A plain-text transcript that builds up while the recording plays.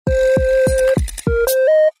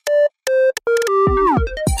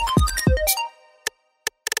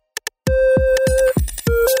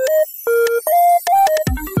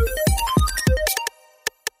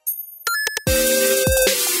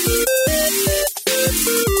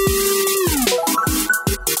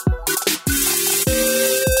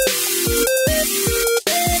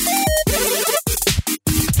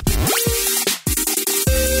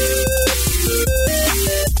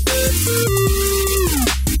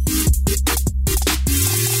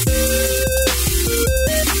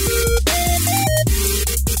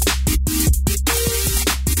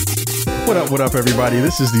What up, everybody?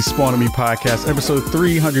 This is the Spawn on Me podcast, episode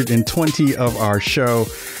 320 of our show.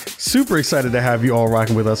 Super excited to have you all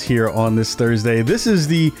rocking with us here on this Thursday. This is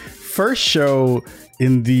the first show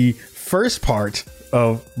in the first part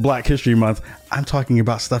of Black History Month. I'm talking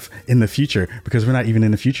about stuff in the future because we're not even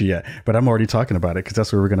in the future yet, but I'm already talking about it because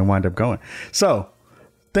that's where we're going to wind up going. So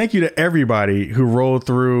thank you to everybody who rolled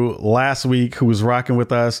through last week, who was rocking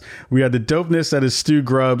with us. We had the dopeness that is Stu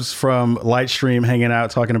Grubbs from Lightstream hanging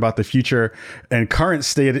out, talking about the future and current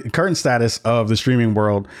status of the streaming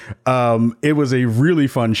world. It was a really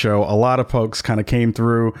fun show. A lot of folks kind of came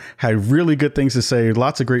through, had really good things to say,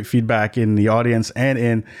 lots of great feedback in the audience and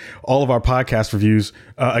in all of our podcast reviews.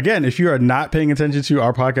 Again, if you are not paying attention to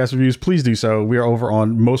our podcast reviews, please do so. We are over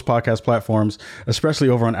on most podcast platforms, especially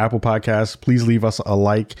over on Apple Podcasts. Please leave us a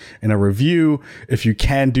like and a review. If you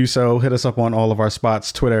can do so, hit us up on all of our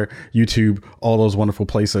spots, Twitter, YouTube, all those wonderful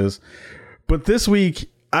places. But this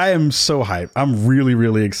week, I am so hyped. I'm really,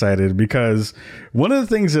 really excited because one of the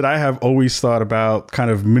things that I have always thought about kind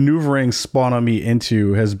of maneuvering Spawn on Me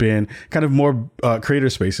into has been kind of more creator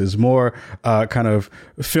spaces, more kind of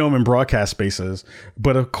film and broadcast spaces.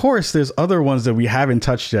 But of course, there's other ones that we haven't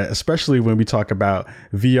touched yet, especially when we talk about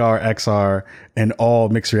VR, XR, and all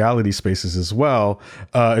mixed reality spaces as well.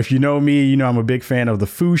 If you know me, you know I'm a big fan of the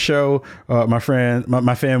Foo Show. My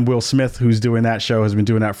fan Will Smith, who's doing that show, has been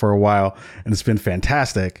doing that for a while, and it's been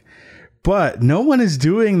fantastic. But no one is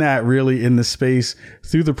doing that really in the space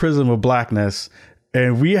through the prism of Blackness.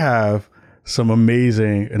 And we have some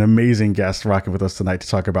amazing guests rocking with us tonight to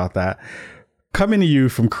talk about that. Coming to you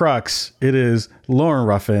from Crux, it is Lauren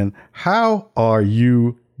Ruffin. How are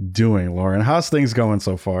you doing, Lauren? How's things going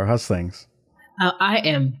so far? How's things? I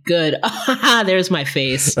am good. There's my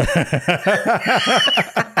face. That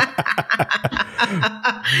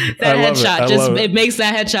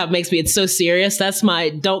headshot makes me, it's so serious. That's my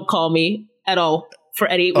don't call me at all for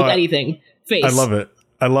anything face. I love it.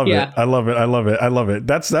 I love it.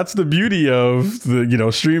 That's the beauty of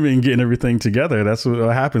the, streaming, getting everything together. That's what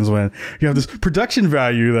happens when you have this production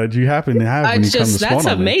value that you happen to have when you come to Spawn on Me. That's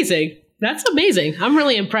amazing. That's amazing. I'm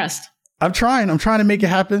really impressed. I'm trying to make it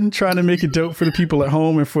happen, trying to make it dope for the people at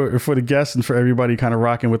home and for the guests and for everybody kind of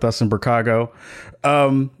rocking with us in Chicago.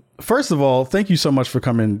 First of all, thank you so much for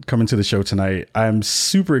coming to the show tonight. I'm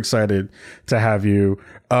super excited to have you.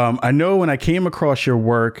 I know when I came across your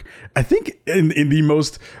work, I think in the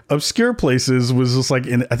most obscure places was just like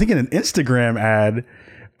in an Instagram ad.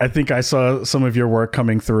 I think I saw some of your work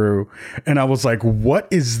coming through and I was like, what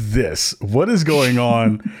is this? What is going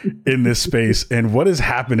on in this space and what is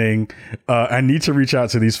happening? I need to reach out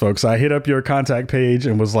to these folks. I hit up your contact page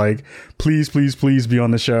and was like, please be on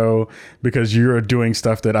the show because you're doing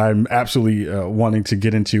stuff that I'm absolutely wanting to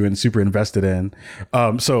get into and super invested in.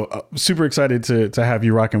 So super excited to have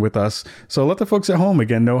you rocking with us. So let the folks at home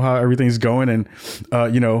again know how everything's going and,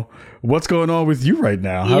 what's going on with you right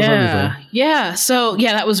now? How's everything? Yeah. So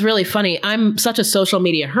that was really funny. I'm such a social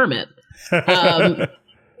media hermit. And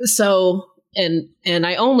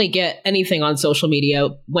I only get anything on social media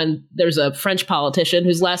when there's a French politician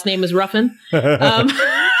whose last name is Ruffin.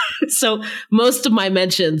 So most of my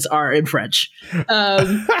mentions are in French.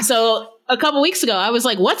 So a couple weeks ago, I was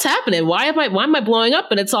like, what's happening? Why am I blowing up?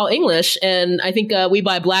 And it's all English. And I think We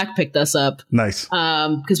Buy Black picked us up. Nice.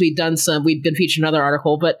 Because we'd been featured in another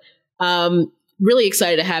article, but really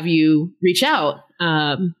excited to have you reach out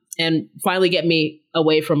and finally get me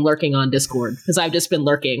away from lurking on Discord because I've just been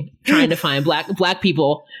lurking, trying to find black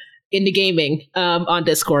people into gaming on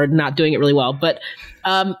Discord, not doing it really well. But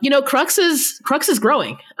Crux is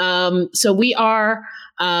growing. So we're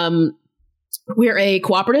a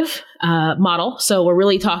cooperative model. So we're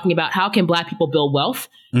really talking about how can Black people build wealth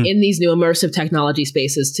in these new immersive technology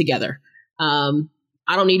spaces together.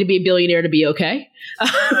 I don't need to be a billionaire to be okay.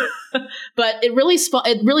 But it really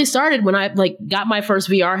started when I got my first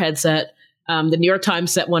VR headset. The New York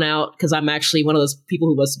Times set one out because I'm actually one of those people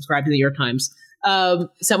who was subscribed to the New York Times.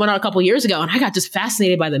 Set one out a couple of years ago, and I got just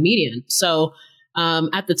fascinated by the medium. So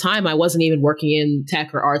at the time, I wasn't even working in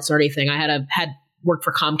tech or arts or anything. I had worked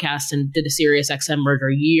for Comcast and did a Sirius XM merger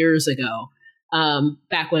years ago.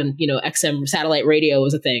 Back when, XM satellite radio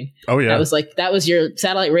was a thing. Oh yeah. That was your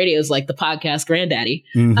satellite radio is like the podcast granddaddy.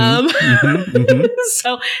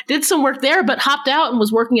 So did some work there, but hopped out and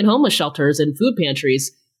was working in homeless shelters and food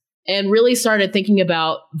pantries and really started thinking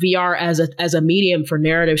about VR as a medium for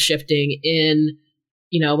narrative shifting in,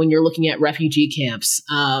 when you're looking at refugee camps,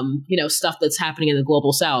 stuff that's happening in the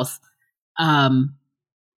global South.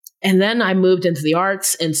 And then I moved into the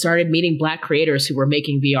arts and started meeting Black creators who were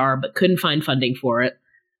making VR but couldn't find funding for it.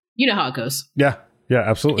 You know how it goes. Yeah. Yeah,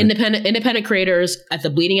 absolutely. Independent creators at the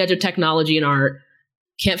bleeding edge of technology and art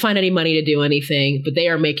can't find any money to do anything, but they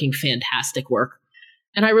are making fantastic work.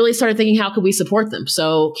 And I really started thinking, how could we support them?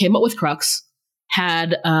 So came up with Crux,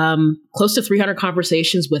 had close to 300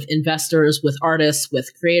 conversations with investors, with artists, with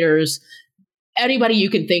creators, anybody you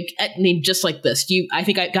can think. I mean, just like this. I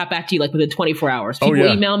think I got back to you like within 24 hours. People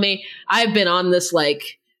email me. I've been on this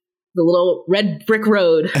like the little red brick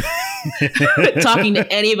road talking to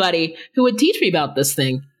anybody who would teach me about this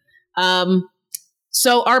thing.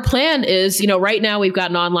 So our plan is, right now we've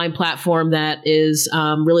got an online platform that is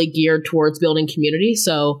really geared towards building community.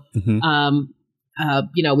 So,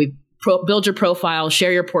 we build your profile,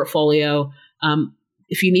 share your portfolio.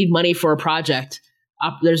 If you need money for a project,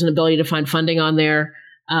 there's an ability to find funding on there.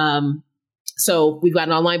 So we've got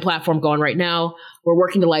an online platform going right now. We're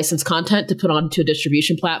working to license content to put onto a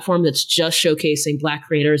distribution platform that's just showcasing Black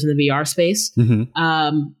creators in the VR space.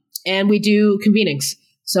 And we do convenings.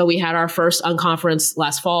 So we had our first unconference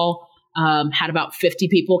last fall, had about 50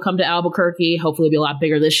 people come to Albuquerque. Hopefully it'll be a lot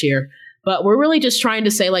bigger this year. But we're really just trying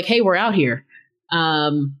to say like, hey, we're out here.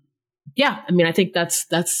 I think that's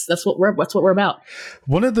what we're about.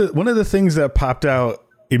 One of the things that popped out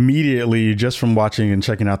immediately just from watching and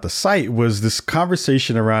checking out the site was this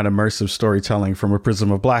conversation around immersive storytelling from a prism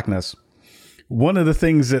of Blackness. One of the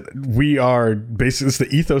things that we are basically, it's the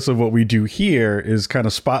ethos of what we do here, is kind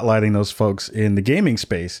of spotlighting those folks in the gaming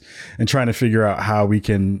space and trying to figure out how we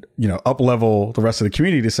can, up level the rest of the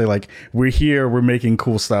community to say like, we're here, we're making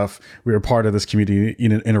cool stuff, we're a part of this community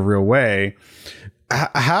in a real way.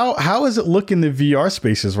 How is it look in the VR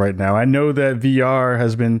spaces right now? I know that VR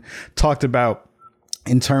has been talked about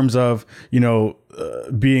in terms of,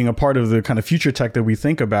 being a part of the kind of future tech that we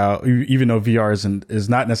think about, even though VR is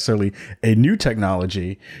not necessarily a new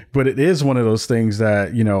technology, but it is one of those things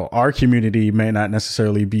that, our community may not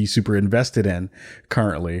necessarily be super invested in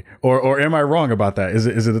currently. Or am I wrong about that? Is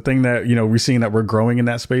it a thing that, we're seeing that we're growing in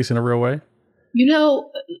that space in a real way?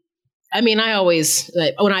 I always,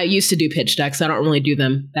 when I used to do pitch decks, I don't really do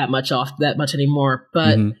them that much anymore,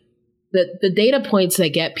 but the data points that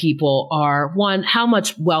get people are, one, how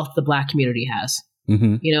much wealth the Black community has.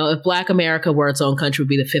 If Black America were its own country, would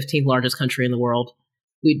be the 15th largest country in the world.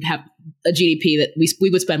 We'd have a GDP that we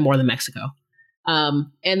would spend more than Mexico.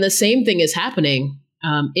 And the same thing is happening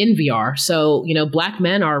in VR. So, Black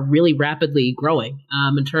men are really rapidly growing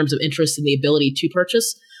in terms of interest in the ability to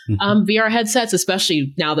purchase VR headsets,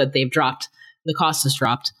 especially now that they've dropped, the cost has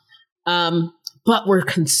dropped. But we're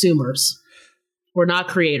consumers. We're not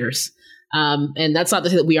creators. And that's not to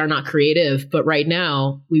say that we are not creative, but right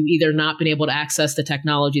now we've either not been able to access the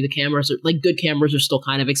technology. The cameras are like, good cameras are still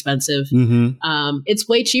kind of expensive. It's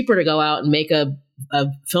way cheaper to go out and make a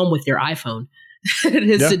film with your iPhone it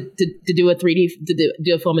is to do a 3D, to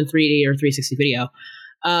do a film in 3D or 360 video.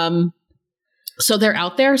 So they're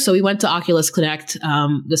out there. So we went to Oculus Connect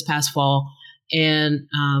this past fall. And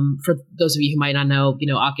for those of you who might not know,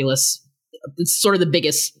 Oculus, it's sort of the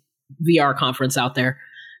biggest VR conference out there.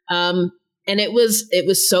 And it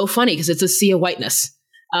was so funny because it's a sea of whiteness.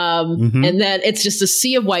 And then it's just a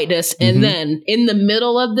sea of whiteness. And then in the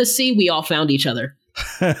middle of the sea, we all found each other.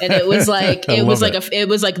 And it was like, it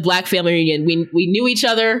was like Black family reunion. We knew each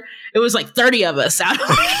other. It was like 30 of us out,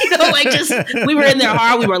 we were in there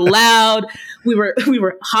hard. We were loud. We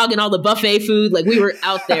were hogging all the buffet food. Like we were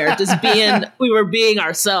out there we were being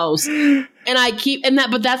ourselves. And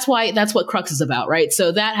but that's what Crux is about. Right.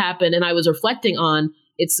 So that happened. And I was reflecting on,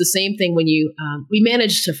 it's the same thing when we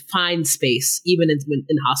managed to find space, even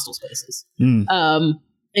in hostile spaces,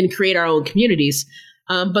 and create our own communities.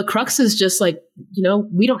 But Crux is just like,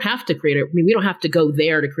 we don't have to create it. I mean, we don't have to go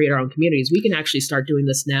there to create our own communities. We can actually start doing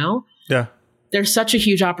this now. Yeah. There's such a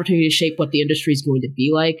huge opportunity to shape what the industry is going to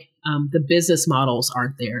be like. The business models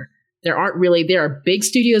aren't there. There are big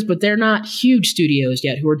studios, but they're not huge studios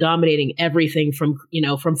yet who are dominating everything from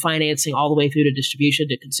financing all the way through to distribution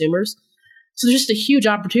to consumers. So there's just a huge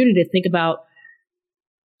opportunity to think about,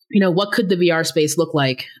 what could the VR space look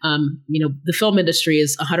like? The film industry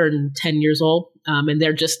is 110 years old, and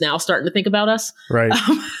they're just now starting to think about us. Right.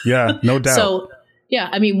 Yeah, no doubt. So, yeah,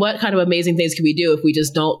 I mean, what kind of amazing things can we do if we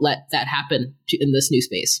just don't let that happen in this new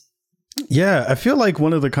space? Yeah, I feel like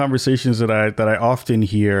one of the conversations that I often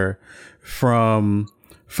hear from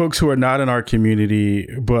folks who are not in our community,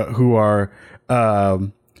 but who are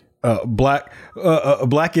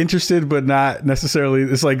black interested, but not necessarily.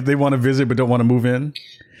 It's like they want to visit but don't want to move in.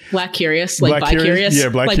 Black curious, like bi-curious. Yeah,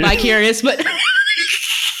 black like bi-curious, but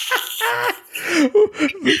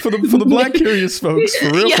for the black curious folks,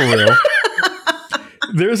 for real.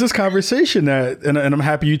 there's this conversation that, and I'm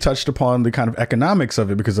happy you touched upon the kind of economics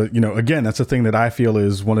of it, because, again, that's a thing that I feel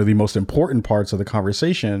is one of the most important parts of the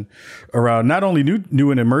conversation around not only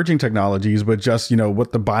new and emerging technologies, but just,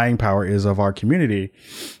 what the buying power is of our community.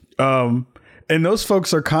 And those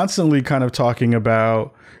folks are constantly kind of talking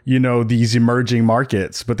about, these emerging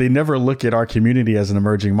markets, but they never look at our community as an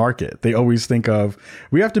emerging market. They always think of,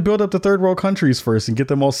 we have to build up the third world countries first and get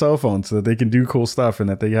them all cell phones so that they can do cool stuff and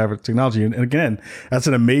that they have technology. And again, that's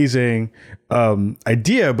an amazing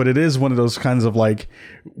idea, but it is one of those kinds of like,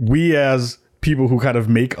 we as people who kind of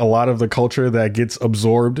make a lot of the culture that gets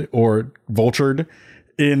absorbed or vultured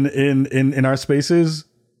in our spaces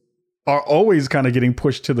are always kind of getting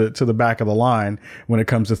pushed to the back of the line when it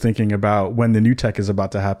comes to thinking about when the new tech is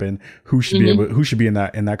about to happen, who should be in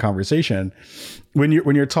that conversation. When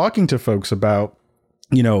you're talking to folks about,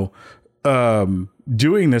 doing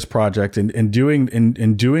this project and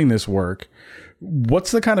doing this work, what's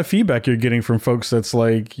the kind of feedback you're getting from folks that's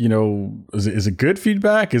like, is it good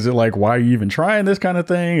feedback? Is it like, why are you even trying this kind of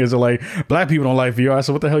thing? Is it like, Black people don't like VR,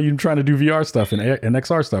 so what the hell are you trying to do VR stuff and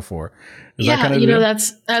XR stuff for? Is that kind of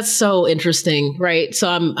that's so interesting, right? So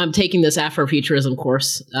I'm taking this Afrofuturism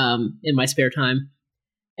course in my spare time.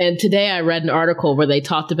 And today I read an article where they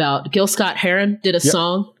talked about Gil Scott-Heron did a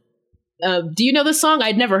song. Do you know this song?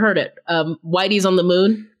 I'd never heard it. Whitey's on the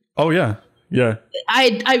Moon. Oh, yeah. Yeah.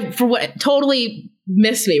 I for what totally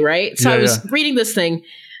missed me, right? So I was reading this thing,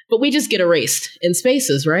 but we just get erased in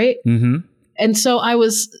spaces, right? Mm-hmm. And so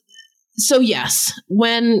yes,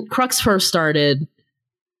 when Crux first started,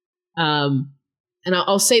 and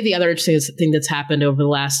I'll say the other interesting thing that's happened over the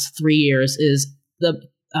last 3 years is the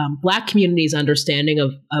Black community's understanding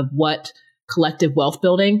of what collective wealth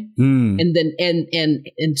building, and then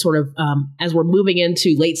and sort of as we're moving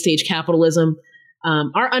into late stage capitalism.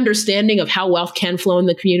 Our understanding of how wealth can flow in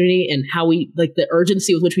the community and how we like the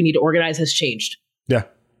urgency with which we need to organize has changed. Yeah.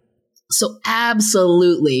 So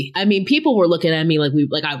absolutely. I mean, people were looking at me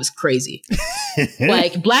like I was crazy.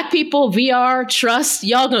 Like Black people, VR, trust,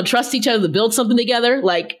 y'all gonna trust each other to build something together?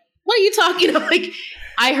 Like, what are you talking about? Like,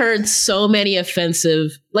 I heard so many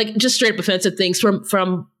offensive, like just straight up offensive things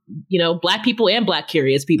from Black people and Black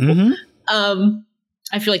curious people. Mm-hmm.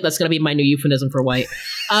 I feel like that's gonna be my new euphemism for white.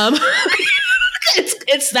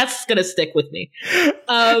 That's gonna stick with me.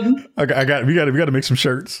 We got to make some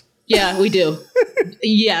shirts. Yeah, we do.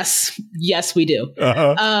 yes, we do.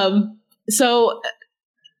 Uh-huh.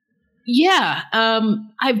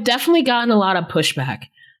 I've definitely gotten a lot of pushback.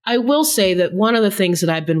 I will say that one of the things that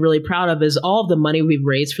I've been really proud of is all of the money we've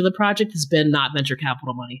raised for the project has been not venture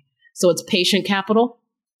capital money, so it's patient capital.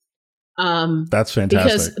 That's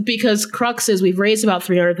fantastic. Because Crux is we've raised about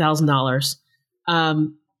 $300,000,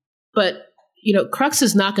 but Crux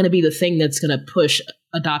is not going to be the thing that's going to push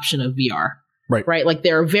adoption of VR. Right. Like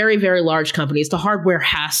there are very, very large companies. The hardware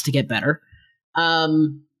has to get better.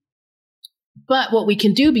 But what we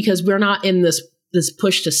can do, because we're not in this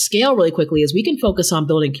push to scale really quickly, is we can focus on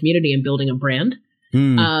building community and building a brand.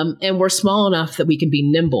 And we're small enough that we can be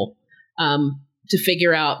nimble to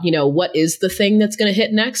figure out, what is the thing that's going to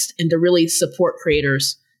hit next, and to really support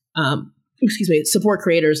creators. Support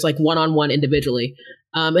creators like one-on-one individually.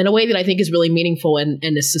 In a way that I think is really meaningful and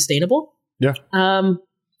is sustainable. Yeah.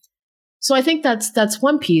 So I think that's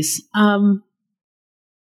one piece. But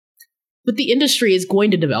the industry is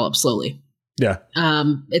going to develop slowly. Yeah.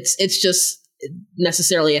 It's just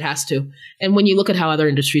necessarily it has to. And when you look at how other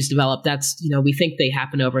industries develop, that's, we think they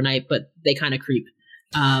happen overnight, but they kind of creep.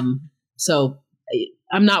 So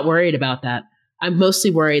I'm not worried about that. I'm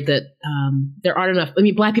mostly worried that there aren't enough. I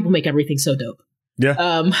mean, Black people make everything so dope.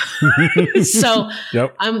 Yeah. So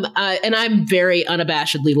yep. I'm very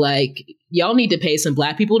unabashedly like, y'all need to pay some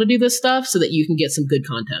Black people to do this stuff so that you can get some good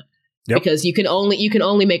content. Yep. Because you can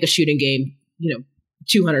only make a shooting game,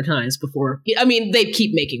 200 times before. I mean, they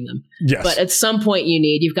keep making them. Yes. But at some point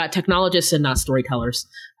you've got technologists and not storytellers.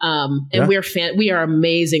 And we are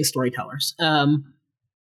amazing storytellers.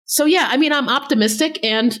 So yeah, I mean, I'm optimistic,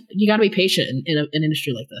 and you got to be patient in an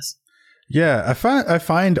industry like this. Yeah, I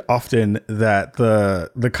find often that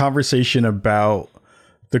the conversation about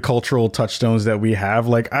the cultural touchstones that we have,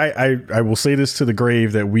 like I will say this to the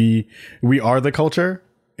grave, that we are the culture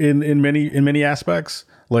in many aspects.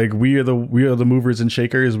 Like we are the movers and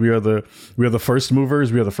shakers. We are the first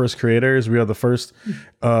movers. We are the first creators. We are the first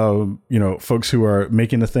folks who are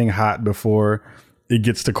making the thing hot before it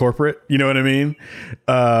gets to corporate. You know what I mean?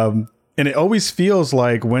 And it always feels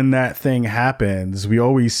like when that thing happens, we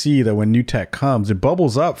always see that when new tech comes, it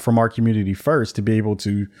bubbles up from our community first to be able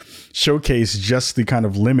to showcase just the kind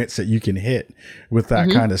of limits that you can hit with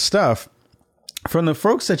that kind of stuff. from the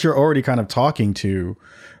folks that you're already kind of talking to,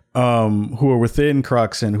 who are within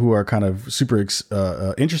Crux and who are kind of super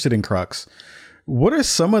interested in Crux, what are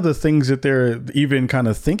some of the things that they're even kind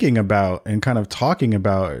of thinking about and kind of talking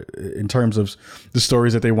about in terms of the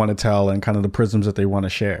stories that they want to tell and kind of the prisms that they want to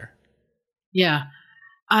share? Yeah,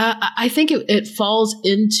 I think it falls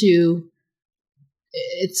into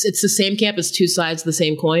it's the same camp as two sides of the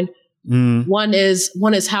same coin. One is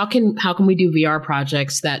how can we do VR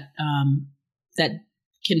projects that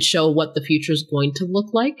can show what the future is going to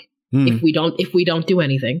look like if we don't do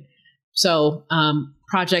anything. So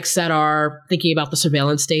projects that are thinking about the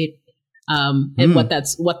surveillance state and what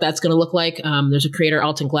that's going to look like. There's a creator,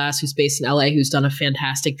 Alton Glass, who's based in LA, who's done a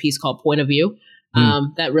fantastic piece called Point of View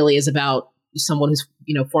that really is about someone who's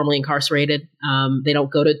formerly incarcerated. They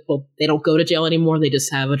don't go to jail anymore. They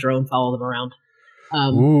just have a drone follow them around.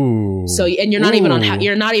 So and you're not even on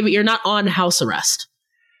you're not on house arrest.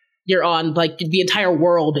 You're on like the entire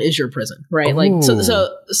world is your prison, right? Like so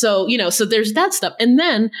there's that stuff, and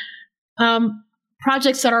then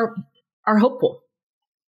projects that are hopeful.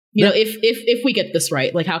 If we get this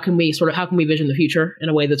right, like how can we vision the future in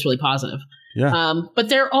a way that's really positive? Yeah. But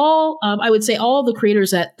they're all, I would say, all the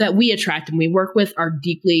creators that we attract and we work with are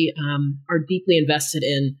deeply invested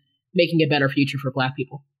in making a better future for Black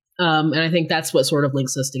people. And I think that's what sort of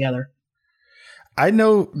links us together. I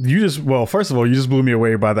know first of all, you just blew me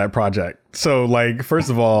away by that project. So like, first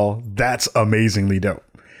of all, that's amazingly dope.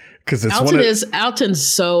 Because it's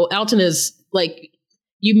Alton is like,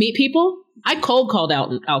 you meet people. I cold called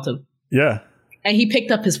Alton. Yeah. And he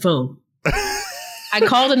picked up his phone. I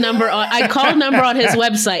called a number on his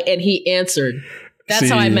website and he answered. That's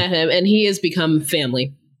how I met him, and he has become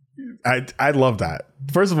family. I love that.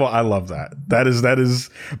 First of all, I love that. That is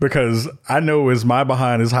because I know my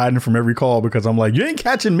behind is hiding from every call because I'm like, you ain't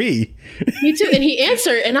catching me. Me too. And he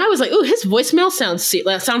answered, and I was like, ooh, his voicemail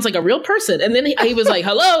sounds like a real person. And then he was like,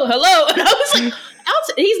 hello. And I was like,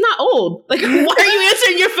 Alton, he's not old. Like, why are you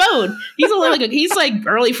answering your phone? He's only he's like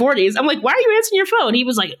early 40s. I'm like, why are you answering your phone? He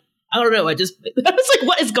was like, I don't know. I was like,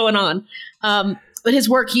 what is going on? But his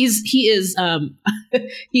work, he is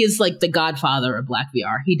like the godfather of Black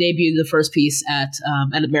VR. He debuted the first piece at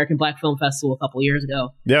American Black Film Festival a couple of years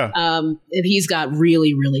ago. Yeah. And he's got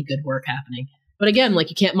really, really good work happening. But again,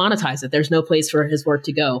 like, you can't monetize it. There's no place for his work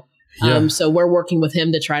to go. Yeah. So we're working with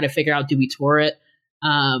him to try to figure out, do we tour it?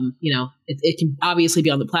 It can obviously be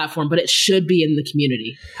on the platform, but it should be in the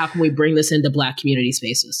community. How can we bring this into Black community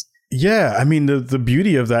spaces? Yeah, I mean, the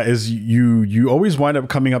beauty of that is you always wind up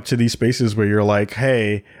coming up to these spaces where you're like,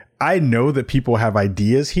 hey, I know that people have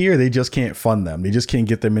ideas here. They just can't fund them. They just can't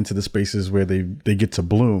get them into the spaces where they get to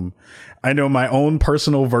bloom. I know my own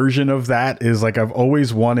personal version of that is like, I've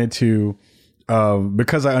always wanted to,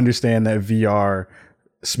 because I understand that VR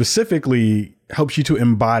specifically helps you to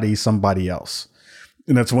embody somebody else.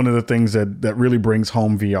 And that's one of the things that really brings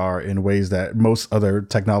home VR in ways that most other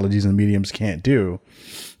technologies and mediums can't do.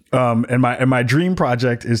 And my dream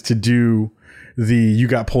project is to do the You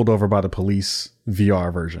Got Pulled Over by the Police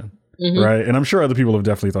VR version. Right. And I'm sure other people have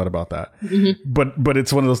definitely thought about that. But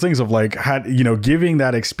it's one of those things of like, giving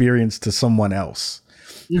that experience to someone else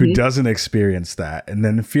who doesn't experience that, and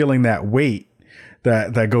then feeling that weight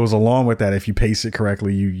that goes along with that. If you pace it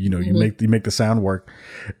correctly, you make the sound work.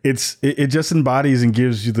 It just embodies and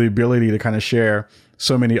gives you the ability to kind of share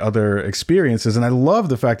so many other experiences. And I love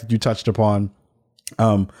the fact that you touched upon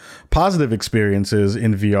positive experiences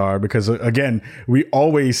in VR, because again, we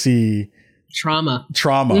always see trauma,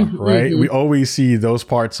 right? We always see those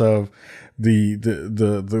parts of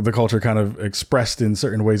the culture kind of expressed in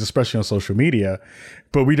certain ways, especially on social media,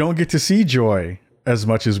 but we don't get to see joy as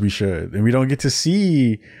much as we should, and we don't get to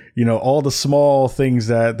see all the small things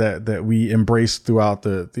that we embrace throughout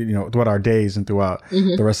throughout our days and throughout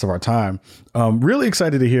the rest of our time. Really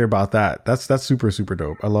excited to hear about that. That's super, super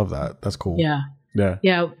dope. I love that. That's cool. Yeah.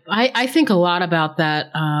 I think a lot about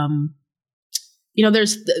that.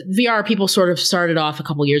 There's VR. People sort of started off a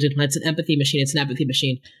couple years ago. It's an empathy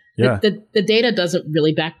machine. Yeah. The data doesn't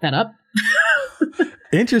really back that up.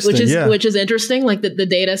 Interesting. Which is interesting. Like the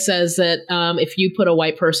data says that if you put a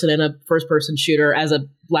white person in a first person shooter as a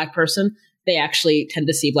Black person, they actually tend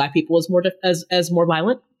to see Black people as more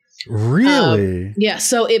violent. Really? Yeah.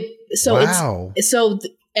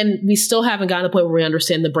 And we still haven't gotten to the point where we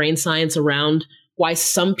understand the brain science around why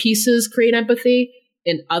some pieces create empathy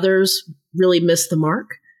and others really miss the mark.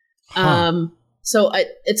 So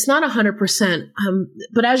it's not 100%.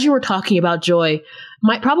 But as you were talking about joy,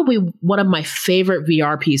 probably one of my favorite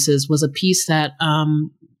VR pieces was a piece that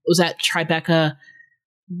was at Tribeca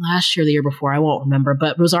last year, the year before. I won't remember,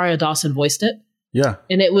 but Rosario Dawson voiced it. Yeah.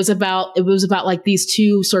 And it was about like these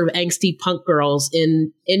two sort of angsty punk girls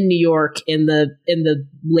in New York in the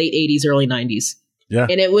late 80s, early 90s. Yeah.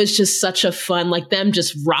 And it was just such a fun, like them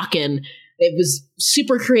just rocking. It was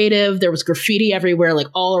super creative. There was graffiti everywhere, like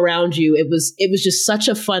all around you. It was just such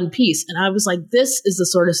a fun piece. And I was like, this is the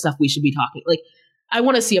sort of stuff we should be talking. Like, I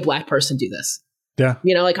want to see a Black person do this. Yeah.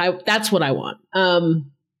 You know, like that's what I want.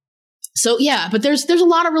 So yeah, but there's a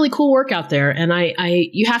lot of really cool work out there, and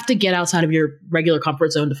you have to get outside of your regular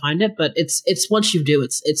comfort zone to find it. But it's once you do,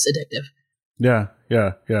 it's addictive. Yeah.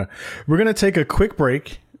 We're gonna take a quick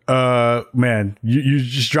break. Man, you're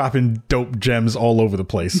just dropping dope gems all over the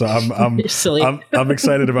place. So I'm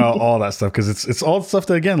excited about all that stuff because it's all stuff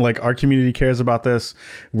that, again, like, our community cares about this.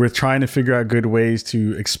 We're trying to figure out good ways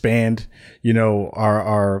to expand, you know,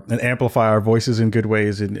 our and amplify our voices in good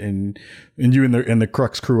ways, and you and the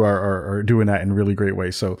Crux crew are doing that in really great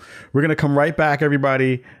ways. So we're gonna come right back,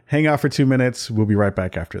 everybody. Hang out for 2 minutes. We'll be right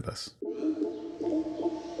back after this.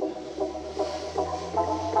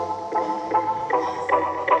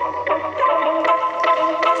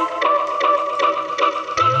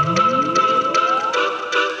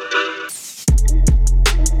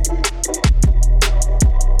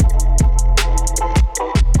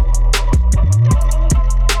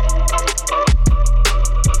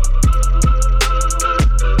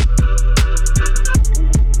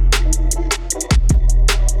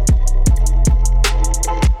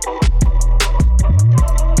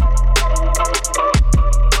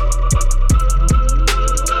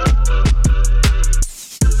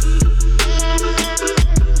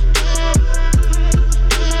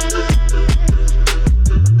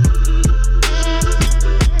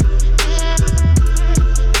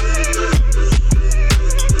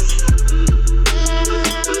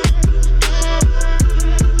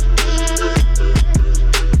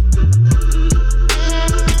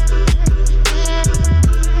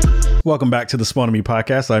 Welcome back to the Spawn-O-Me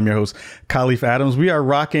podcast. I'm your host, Khalif Adams. We are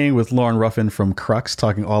rocking with Lauren Ruffin from Crux,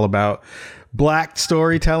 talking all about Black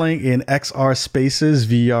storytelling in XR spaces,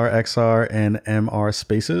 VR, XR, and MR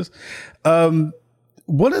spaces.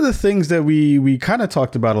 One of the things that we kind of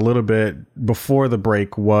talked about a little bit before the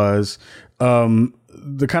break was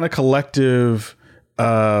the kind of collective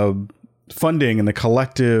funding and the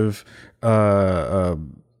collective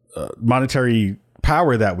monetary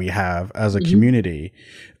power that we have as a community.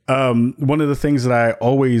 One of the things that I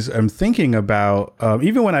always am thinking about,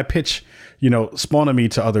 even when I pitch, you know, Spawn-O-Me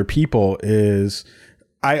to other people, is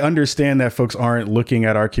I understand that folks aren't looking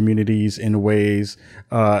at our communities in ways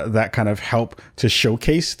that kind of help to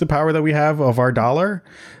showcase the power that we have of our dollar.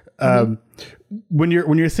 When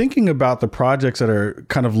you're thinking about the projects that are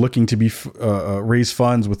kind of looking to be raise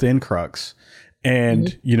funds within Crux,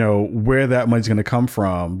 and you know where that money's going to come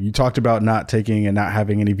from. You talked about not taking and not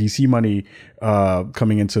having any VC money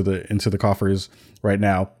coming into the coffers right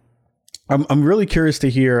now. I'm really curious to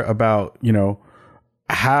hear about, you know,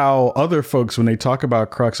 how other folks, when they talk about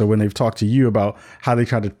Crux or when they've talked to you about how they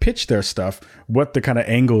try to pitch their stuff, what the kind of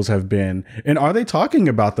angles have been, and are they talking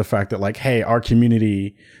about the fact that, like, hey, our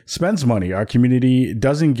community spends money, our community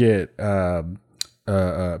doesn't get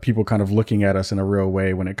people kind of looking at us in a real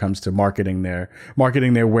way when it comes to marketing their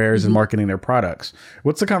wares and marketing their products.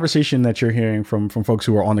 What's the conversation that you're hearing from folks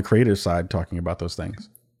who are on the creative side talking about those things?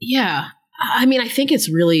 Yeah, I mean, I think it's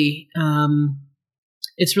really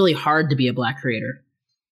hard to be a Black creator.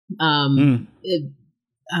 I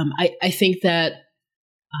think that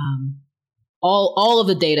all of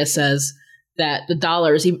the data says that the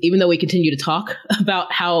dollars, even though we continue to talk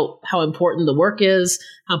about how important the work is,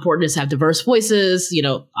 how important it is to have diverse voices, you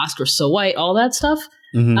know, Oscar's so white, all that stuff,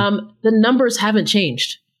 the numbers haven't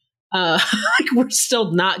changed. Like, we're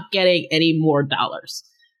still not getting any more dollars.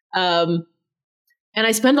 And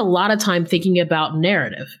I spend a lot of time thinking about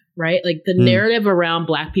narrative, right? Like, the narrative around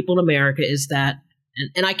Black people in America is that,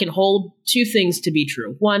 and I can hold two things to be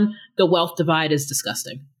true. One, the wealth divide is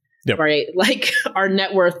disgusting, right? Like, our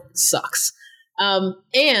net worth sucks.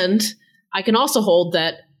 And I can also hold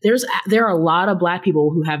that there are a lot of Black people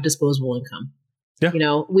who have disposable income. Yeah. You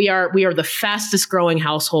know, we are the fastest growing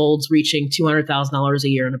households reaching $200,000 a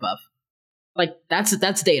year and above. Like,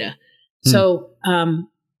 that's data. So,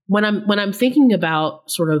 when I'm thinking about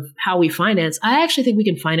sort of how we finance, I actually think we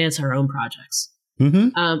can finance our own projects.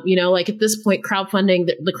 You know, like, at this point, crowdfunding,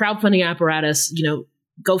 the crowdfunding apparatus, you know,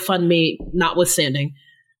 GoFundMe notwithstanding,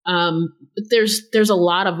 there's a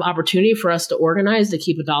lot of opportunity for us to organize to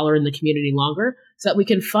keep a dollar in the community longer so that we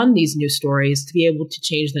can fund these new stories to be able to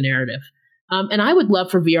change the narrative. And I would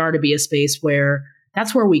love for VR to be a space where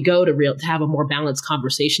that's where we go to have a more balanced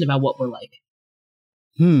conversation about what we're like.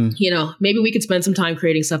 Maybe we could spend some time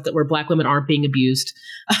creating stuff where Black women aren't being abused,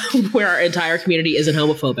 where our entire community isn't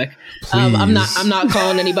homophobic. I'm not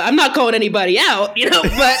calling anybody out,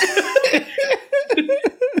 but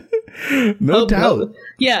no doubt.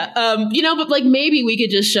 Yeah. But like maybe we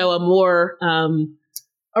could just show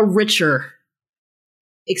a richer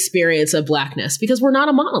experience of Blackness, because we're not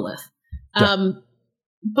a monolith. Yeah.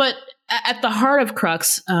 But at the heart of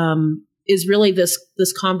Crux, is really this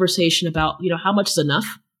conversation about, how much is enough?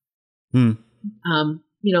 Bob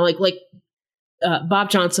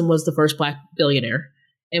Johnson was the first Black billionaire,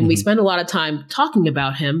 and we spend a lot of time talking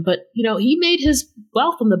about him, but, he made his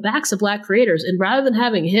wealth on the backs of Black creators. And rather than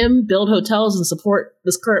having him build hotels and support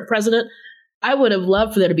this current president, I would have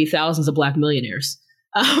loved for there to be thousands of Black millionaires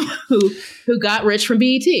who got rich from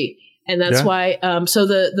BET. And that's why, so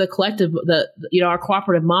the collective, our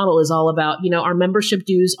cooperative model is all about, our membership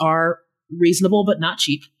dues are reasonable, but not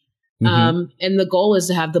cheap. And the goal is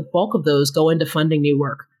to have the bulk of those go into funding new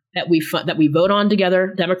work that we vote on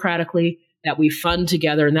together democratically, that we fund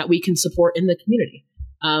together, and that we can support in the community.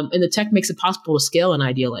 And the tech makes it possible to scale an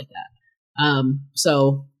idea like that.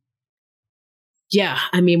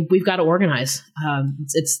 We've got to organize.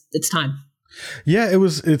 It's time. Yeah,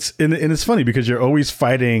 it's funny because you're always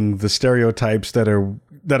fighting the stereotypes that are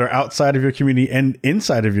outside of your community and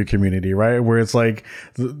inside of your community, right? Where it's like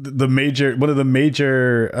one of the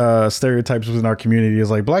major stereotypes within our community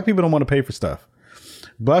is like Black people don't want to pay for stuff.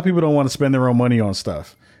 Black people don't want to spend their own money on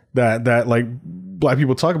stuff. That like Black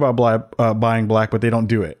people talk about buying Black, but they don't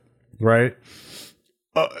do it, right?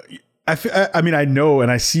 I know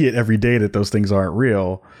and I see it every day that those things aren't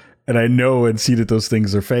real, and I know and see that those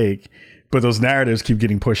things are fake. But those narratives keep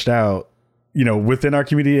getting pushed out, within our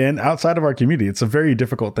community and outside of our community. It's a very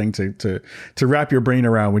difficult thing to wrap your brain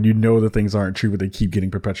around when the things aren't true, but they keep getting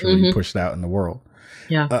perpetually pushed out in the world.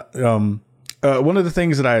 Yeah. One of the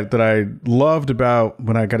things that I loved about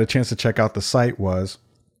when I got a chance to check out the site was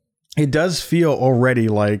it does feel already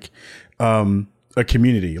like a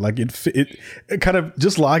community. Like it kind of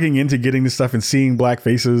just logging into getting this stuff and seeing Black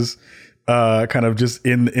faces, kind of just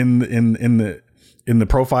in the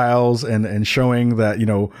profiles and showing that,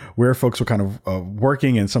 where folks were kind of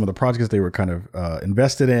working and some of the projects they were kind of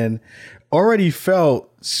invested in, already felt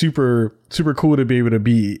super, super cool to be able to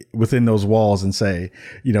be within those walls and say,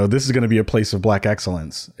 this is going to be a place of Black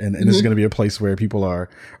excellence. And this is going to be a place where people are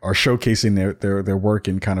showcasing their work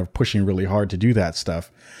and kind of pushing really hard to do that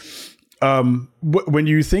stuff. When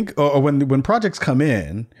you think, or when projects come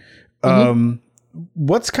in,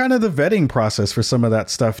 what's kind of the vetting process for some of that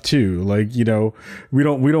stuff too? Like, we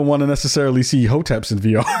don't want to necessarily see hoteps in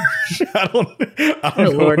VR. I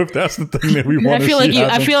don't know if that's the thing that we want to see.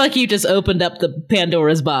 I feel like you just opened up the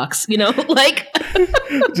Pandora's box, like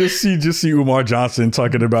just see Umar Johnson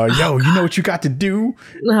talking about, yo, you know what you got to do?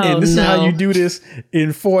 And this is how you do this in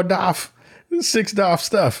 4DoF, 6DoF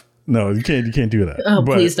stuff. No, you can't do that. Oh,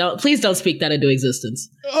 but, please don't speak that into existence.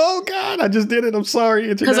 Oh God, I just did it. I'm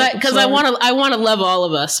sorry. Because I want to love all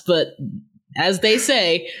of us, but as they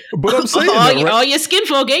say, but I'm saying all your skin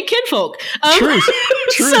folk ain't kinfolk.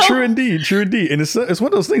 True indeed. And it's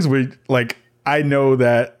one of those things where, like, I know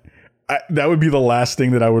that that would be the last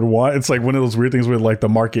thing that I would want. It's like one of those weird things where, like, the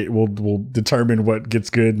market will determine what gets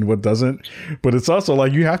good and what doesn't. But it's also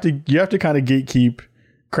like you have to kind of gatekeep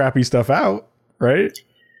crappy stuff out, right?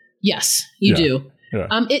 Yes, you do. Yeah.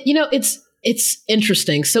 It's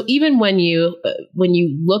interesting. So even when you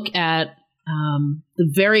look at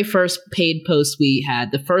the very first paid post we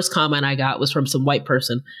had, the first comment I got was from some white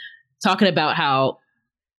person talking about how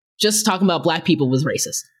just talking about Black people was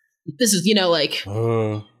racist. This is,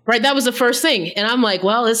 right. That was the first thing. And I'm like,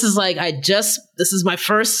 well, this is my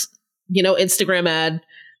first, Instagram ad,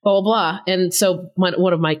 blah, blah, blah. And so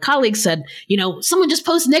one of my colleagues said, someone just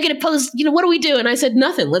posted negative posts. What do we do? And I said,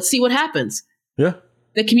 nothing. Let's see what happens. Yeah.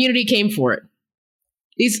 The community came for it.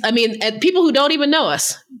 People who don't even know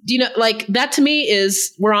us, that to me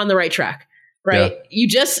is, we're on the right track, right? Yeah.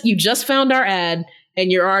 You just found our ad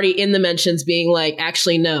and you're already in the mentions being like,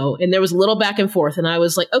 actually, no. And there was a little back and forth. And I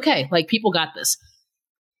was like, okay, like, people got this.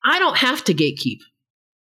 I don't have to gatekeep.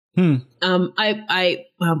 One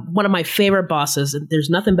of my favorite bosses, and there's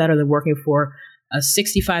nothing better than working for a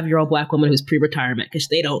 65-year-old Black woman who's pre-retirement, because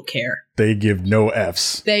they don't care. They give no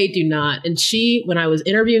Fs. They do not. And when I was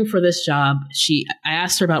interviewing for this job, I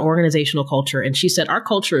asked her about organizational culture, and she said, our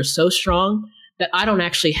culture is so strong that I don't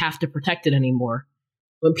actually have to protect it anymore.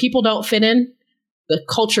 When people don't fit in, the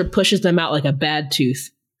culture pushes them out like a bad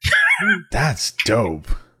tooth. That's dope.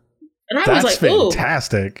 And I was like,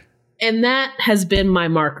 fantastic. And that has been my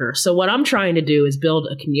marker. So what I'm trying to do is build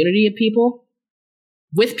a community of people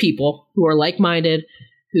with people who are like-minded,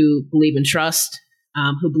 who believe in trust,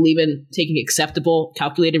 who believe in taking acceptable,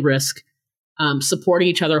 calculated risk, supporting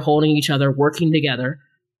each other, holding each other, working together.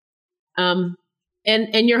 And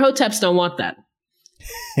your hoteps don't want that.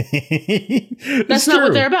 That's not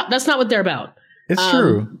what they're about. That's not what they're about. It's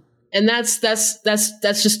true. And that's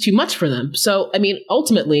just too much for them. So, I mean,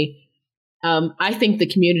 ultimately, I think the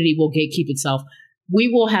community will gatekeep itself. We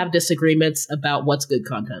will have disagreements about what's good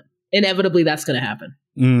content. Inevitably, that's going to happen.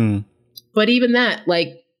 Mm. But even that,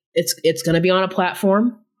 like, it's going to be on a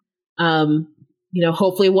platform.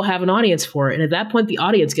 Hopefully we'll have an audience for it. And at that point, the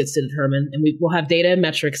audience gets to determine, and we'll have data and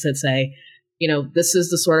metrics that say, this is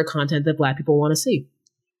the sort of content that Black people want to see.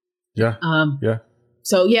 Yeah. Yeah.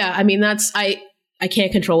 So, yeah, I mean, I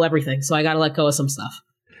can't control everything. So I got to let go of some stuff.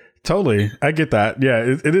 Totally. I get that.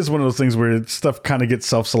 Yeah. It is one of those things where stuff kind of gets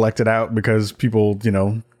self-selected out because people,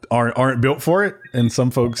 aren't built for it. And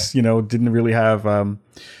some folks, didn't really have,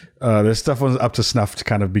 their stuff wasn't up to snuff to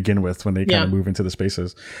kind of begin with when they kind of move into the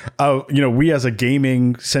spaces. We as a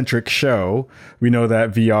gaming centric show, we know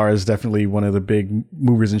that VR is definitely one of the big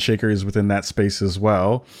movers and shakers within that space as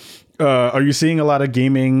well. Are you seeing a lot of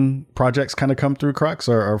gaming projects kind of come through Crux,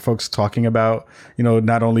 or are folks talking about,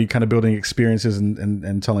 not only kind of building experiences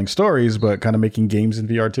and telling stories, but kind of making games in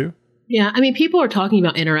VR too? Yeah. I mean, people are talking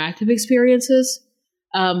about interactive experiences,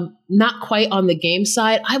 not quite on the game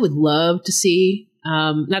side. I would love to see,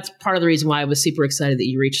 that's part of the reason why I was super excited that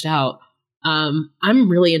you reached out. I'm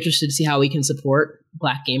really interested to see how we can support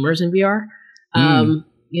Black gamers in VR.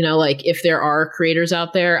 Like if there are creators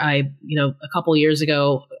out there, a couple years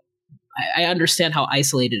ago, I understand how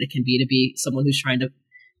isolated it can be someone who's trying to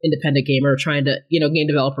independent gamer, trying to, game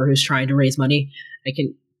developer who's trying to raise money. I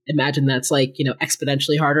can imagine that's like,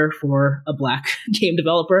 exponentially harder for a Black game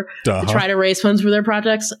developer to try to raise funds for their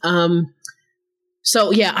projects.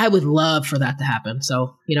 So yeah, I would love for that to happen.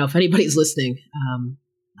 So, if anybody's listening,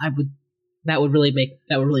 that would really make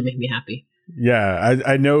me happy. Yeah,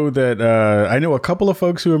 I know that I know a couple of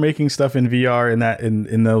folks who are making stuff in VR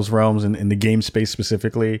in those realms and in the game space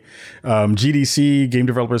specifically. GDC, Game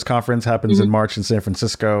Developers Conference, happens in March in San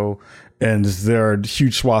Francisco, and there are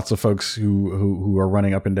huge swaths of folks who are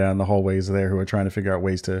running up and down the hallways there who are trying to figure out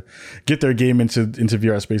ways to get their game into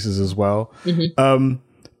VR spaces as well.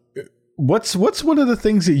 What's one of the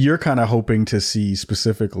things that you're kind of hoping to see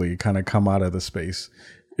specifically kind of come out of the space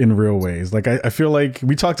in real ways? Like, I feel like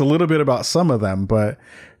we talked a little bit about some of them, but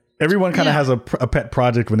everyone kind of has a pet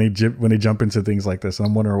project when they jump into things like this. And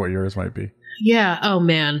I'm wondering what yours might be. Yeah. Oh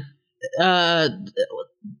man.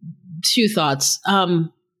 Two thoughts.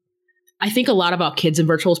 I think a lot about kids in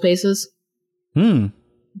virtual spaces. Like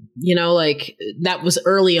that was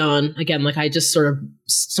early on. Again, like I just sort of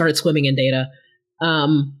started swimming in data.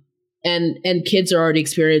 And kids are already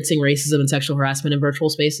experiencing racism and sexual harassment in virtual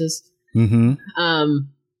spaces.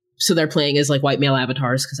 So they're playing as like white male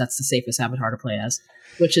avatars because that's the safest avatar to play as,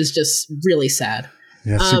 which is just really sad.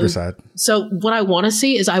 Yeah, super sad. So what I want to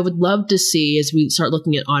see is I would love to see as we start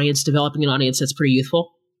looking at developing an audience that's pretty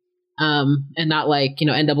youthful. And not like,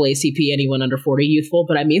 NAACP, anyone under 40 youthful,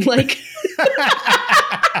 but I mean like,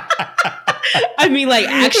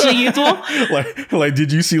 actually youthful. Like,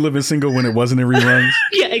 did you see Living Single when it wasn't in reruns?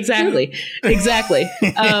 Yeah, exactly.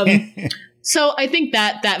 So I think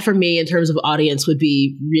that for me, in terms of audience, would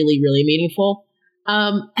be really, really meaningful.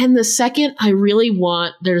 And the second, I really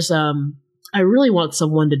want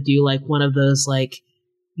someone to do like one of those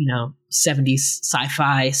 70s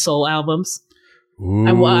sci-fi soul albums.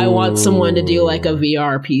 I want someone to do like a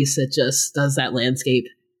VR piece that just does that landscape.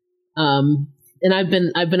 And I've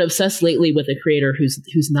been obsessed lately with a creator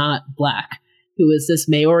who's not Black, who is this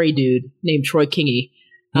Maori dude named Troy Kingi.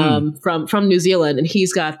 From New Zealand, and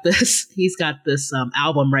he's got this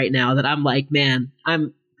album right now that I'm like, man,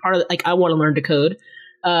 I'm part of I want to learn to code,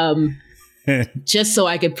 just so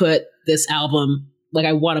I could put this album,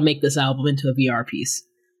 I want to make this album into a VR piece.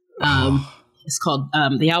 It's called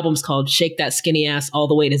the album's called "Shake That Skinny Ass All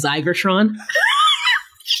the Way to Zygertron."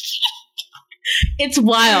 It's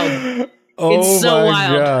wild. It's so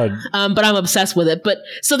wild. But I'm obsessed with it. But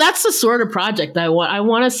so that's the sort of project I want. I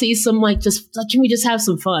want to see some can we just have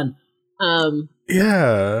some fun?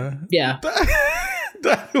 Yeah.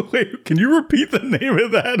 Wait, can you repeat the name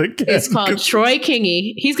of that again? It's called Troy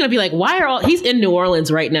Kingi. He's going to be like, he's in New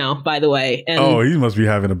Orleans right now, by the way. And he must be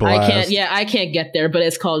having a blast. I can't get there, but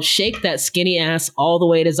it's called Shake That Skinny Ass All the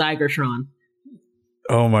Way to Zygertron.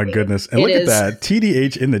 Oh my goodness. And look at that.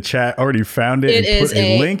 TDH in the chat already found it. Put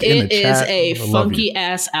a link in the chat. It is a funky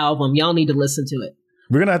ass album. Y'all need to listen to it.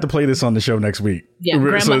 We're going to have to play this on the show next week. Yeah.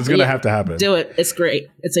 So it's going to have to happen. Do it. It's great.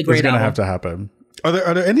 It's a great album. It's going to have to happen. Are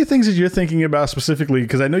there any things that you're thinking about specifically?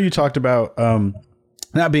 Because I know you talked about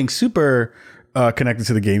not being super connected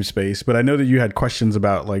to the game space, but I know that you had questions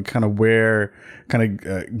about like kind of where kind of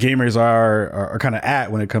gamers are kind of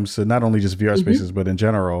at when it comes to not only just VR spaces, but in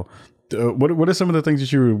general. What are some of the things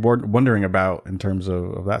that you were wondering about in terms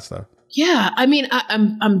of that stuff? Yeah, I mean,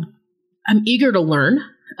 I'm eager to learn.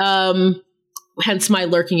 Hence my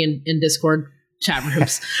lurking in Discord chat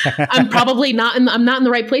rooms. I'm probably not in the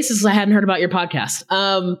right places because I hadn't heard about your podcast.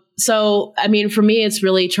 So, I mean, for me, it's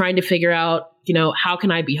really trying to figure out, how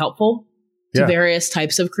can I be helpful to various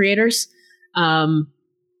types of creators?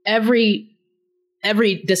 Every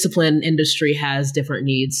discipline industry has different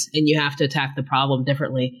needs, and you have to attack the problem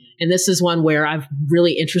differently. And this is one where I'm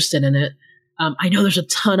really interested in it. I know there's a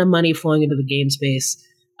ton of money flowing into the game space,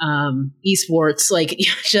 esports, like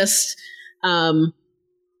just, and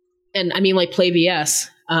I mean, like PlayVS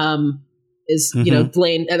is,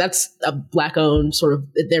 Blaine, that's a Black-owned sort of,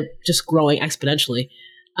 they're just growing exponentially.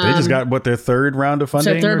 They just got, their third round of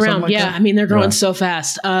funding? Their third round, like yeah. That? I mean, they're growing so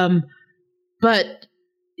fast. But,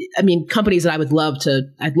 I mean, companies that I'd love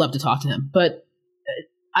to talk to them. But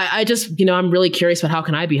I just, I'm really curious about how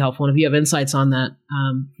can I be helpful? And if you have insights on that,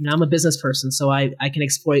 I'm a business person, so I can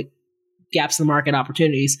exploit gaps in the market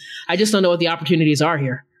opportunities. I just don't know what the opportunities are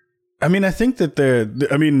here. I mean, I think that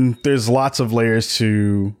there's lots of layers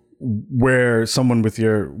to where someone with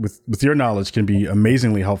your knowledge can be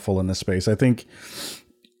amazingly helpful in this space. I think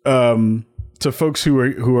to folks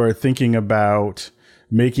who are thinking about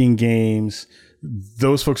making games,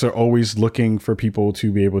 those folks are always looking for people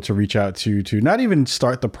to be able to reach out to not even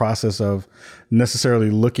start the process of necessarily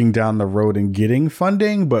looking down the road and getting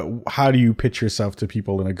funding, but how do you pitch yourself to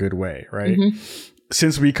people in a good way, right?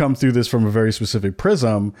 Since we come through this from a very specific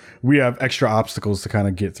prism, we have extra obstacles to kind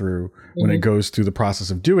of get through when it goes through the process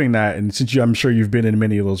of doing that. And since I'm sure you've been in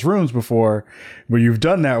many of those rooms before where you've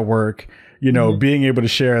done that work, being able to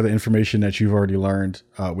share the information that you've already learned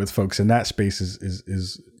with folks in that space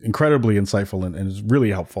is incredibly insightful and is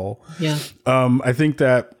really helpful. Yeah. I think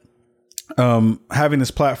that having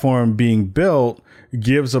this platform being built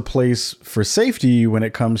gives a place for safety when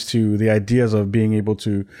it comes to the ideas of being able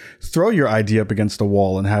to throw your idea up against the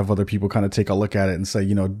wall and have other people kind of take a look at it and say,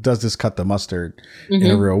 does this cut the mustard in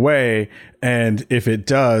a real way? And if it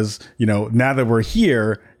does, now that we're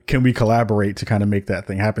here, can we collaborate to kind of make that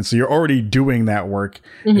thing happen? So you're already doing that work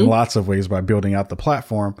in lots of ways by building out the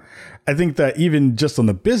platform. I think that even just on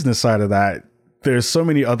the business side of that, there's so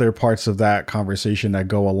many other parts of that conversation that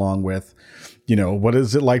go along with, what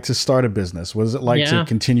is it like to start a business? What is it like to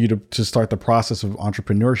continue to start the process of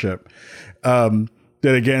entrepreneurship?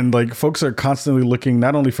 That again, like folks are constantly looking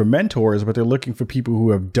not only for mentors, but they're looking for people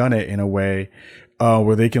who have done it in a way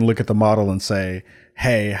where they can look at the model and say,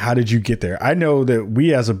 hey, how did you get there? I know that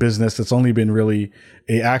we as a business that's only been really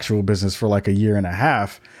a actual business for like a year and a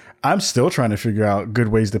half, I'm still trying to figure out good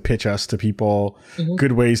ways to pitch us to people,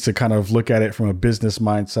 good ways to kind of look at it from a business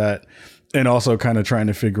mindset, and also kind of trying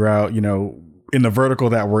to figure out, in the vertical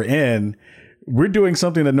that we're in, we're doing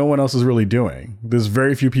something that no one else is really doing. There's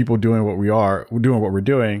very few people doing what we're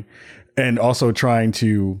doing, and also trying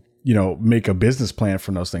to, make a business plan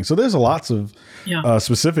from those things. So there's lots of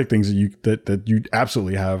specific things that you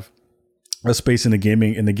absolutely have a space in the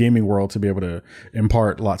gaming world to be able to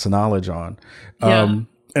impart lots of knowledge on.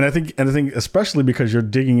 And I think especially because you're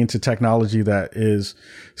digging into technology that is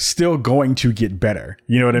still going to get better.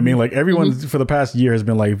 You know what I mean? Like everyone for the past year has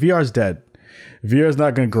been like, VR's dead. VR's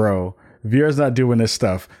not going to grow. VR's not doing this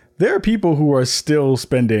stuff. There are people who are still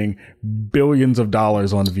spending billions of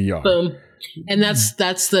dollars on VR. Boom. And that's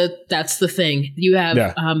the thing. You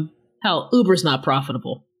have hell, Uber's not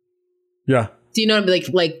profitable. Yeah. Do you know what I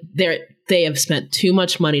mean? Like they have spent too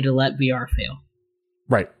much money to let VR fail.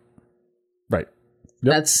 Right.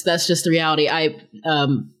 Yep. That's just the reality.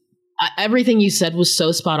 Everything you said was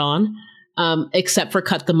so spot on, except for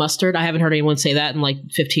cut the mustard. I haven't heard anyone say that in like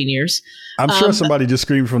 15 years. I'm sure somebody just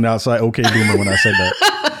screamed from the outside, "Okay, boomer," when I said that.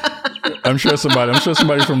 I'm sure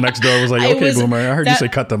somebody from next door was like, "Okay, boomer." I heard you say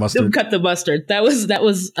 "cut the mustard." Cut the mustard. That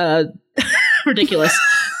was ridiculous.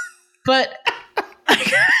 But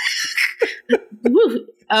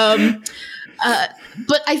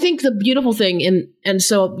but I think the beautiful thing, and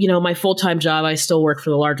so, my full-time job, I still work for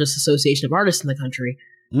the largest association of artists in the country.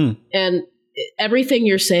 And everything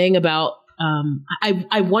you're saying about,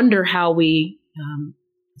 I wonder how we,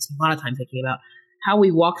 it's a lot of time thinking about how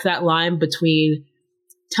we walk that line between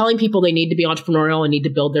telling people they need to be entrepreneurial and need to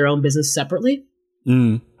build their own business separately,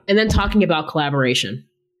 and then talking about collaboration.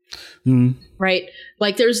 Right?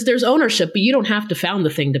 Like there's ownership, but you don't have to found the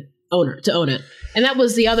thing own it. And that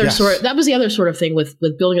was the other sort of thing with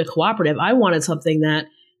building a cooperative. I wanted something that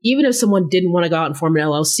even if someone didn't want to go out and form an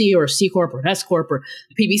LLC or a C Corp or an S Corp or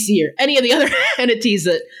PBC or any of the other entities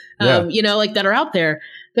that, like that are out there,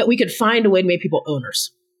 that we could find a way to make people owners.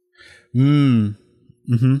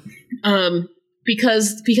 Mm-hmm.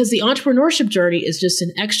 Because the entrepreneurship journey is just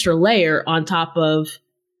an extra layer on top of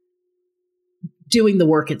doing the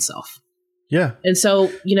work itself. Yeah. And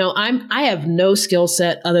so, I have no skill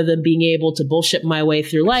set other than being able to bullshit my way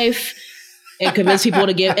through life and convince people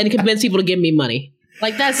to give me money.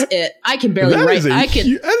 Like, that's it. I can barely write.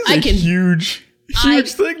 Huge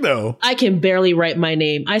thing though. I can barely write my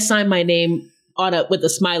name. I sign my name with a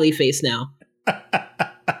smiley face now.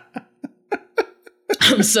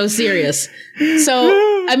 I'm so serious. So,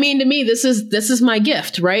 I mean, to me, this is my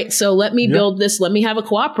gift, right? So let me build this. Let me have a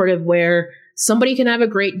cooperative where somebody can have a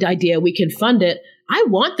great idea. We can fund it. I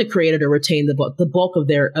want the creator to retain the bulk of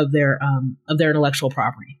their intellectual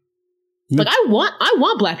property. Like, I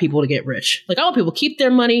want Black people to get rich. Like, I want people to keep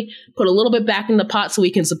their money, put a little bit back in the pot so we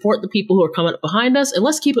can support the people who are coming up behind us, and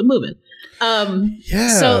let's keep it moving. So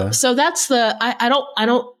that's we're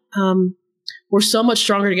so much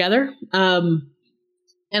stronger together. And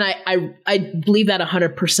I believe that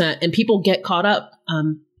 100%. And people get caught up,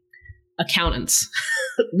 accountants,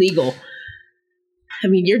 legal. I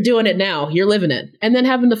mean, you're doing it now. You're living it. And then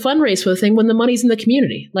having to fundraise for the thing when the money's in the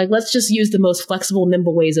community. Like, let's just use the most flexible,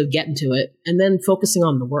 nimble ways of getting to it and then focusing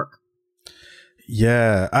on the work.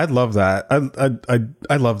 Yeah, I love that.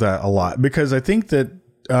 I love that a lot, because I think that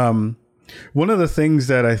one of the things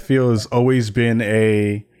that I feel has always been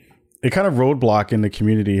a kind of roadblock in the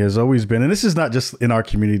community has always been, and this is not just in our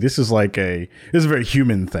community, this is a very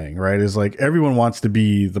human thing, right? It's like everyone wants to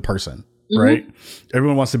be the person. Right.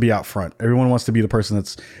 Everyone wants to be out front. Everyone wants to be the person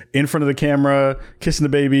that's in front of the camera, kissing the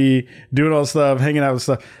baby, doing all the stuff, hanging out with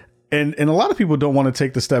stuff. And a lot of people don't want to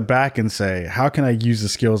take the step back and say, how can I use the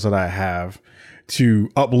skills that I have to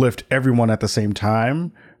uplift everyone at the same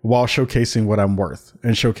time while showcasing what I'm worth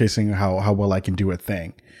and showcasing how well I can do a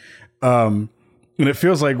thing. And it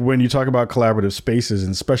feels like when you talk about collaborative spaces,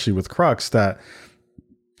 and especially with Crux, that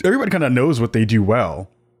everybody kind of knows what they do well.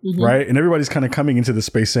 Mm-hmm. Right. And everybody's kind of coming into the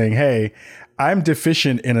space saying, hey, I'm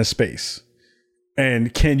deficient in a space.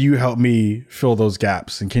 And can you help me fill those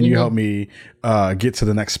gaps? And can you help me get to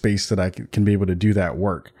the next space that I can be able to do that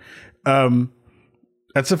work?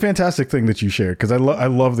 That's a fantastic thing that you shared, because I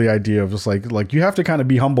love the idea of just like you have to kind of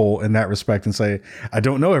be humble in that respect and say, I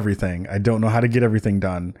don't know everything. I don't know how to get everything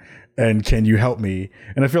done. And can you help me?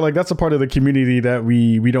 And I feel like that's a part of the community that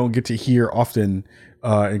we don't get to hear often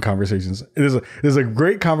in conversations. There's a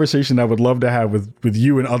great conversation I would love to have with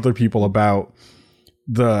you and other people about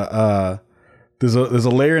there's a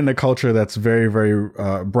layer in the culture that's very, very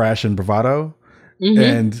brash and bravado.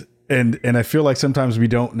 And I feel like sometimes we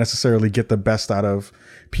don't necessarily get the best out of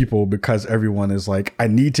people because everyone is like, I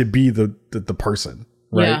need to be the person.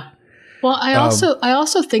 Right. Yeah. Well, I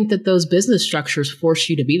also think that those business structures force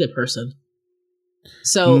you to be the person.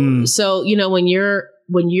 So when you're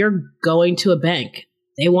going to a bank,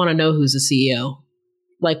 they want to know who's the CEO.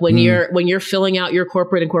 Like when you're filling out your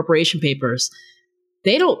corporate and corporation papers,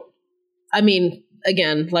 they don't. I mean,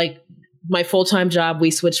 again, like my full-time job,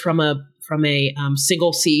 we switched from a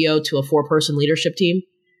single CEO to a 4-person leadership team.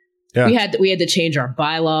 Yeah. We had to change our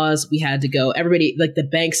bylaws. We had to go, everybody, like the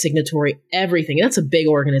bank signatory, everything. That's a big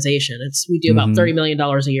organization. We do about $30 million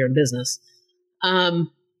a year in business.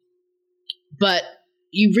 But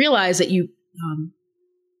you realize that I'm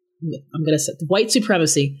going to say white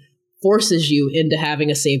supremacy forces you into having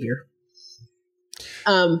a savior.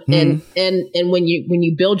 And when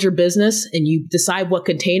you build your business and you decide what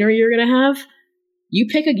container you're going to have, you're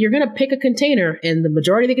going to pick a container, and the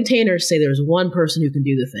majority of the containers say there's one person who can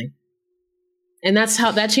do the thing. And that's how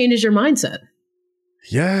that changes your mindset.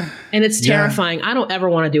 Yeah. And it's terrifying. Yeah. I don't ever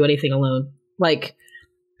want to do anything alone. Like,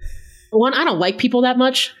 one, I don't like people that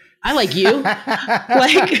much. I like you.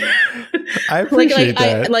 Like, I appreciate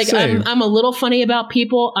that. I'm a little funny about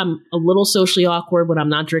people. I'm a little socially awkward when I'm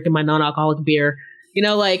not drinking my non-alcoholic beer. You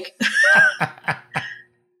know, like.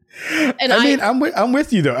 And I'm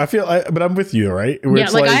with you though. But I'm with you, right?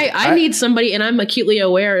 Yeah, I need somebody, and I'm acutely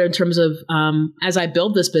aware in terms of as I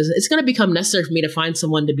build this business, it's going to become necessary for me to find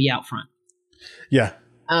someone to be out front. Yeah.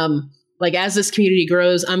 Like as this community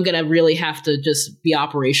grows, I'm going to really have to just be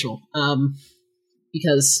operational.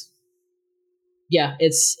 Because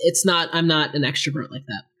I'm not an extrovert like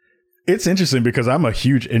that. It's interesting because I'm a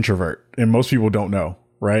huge introvert, and most people don't know.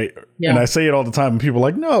 Right. Yeah. And I say it all the time, and people are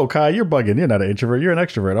like, no, Kai, you're bugging. You're not an introvert. You're an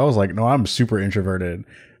extrovert. I was like, no, I'm super introverted.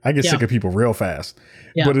 I get sick of people real fast.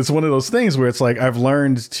 But it's one of those things where it's like, I've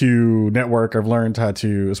learned to network. I've learned how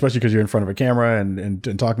to, especially because you're in front of a camera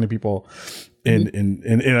and talking to people in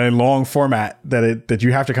a long format that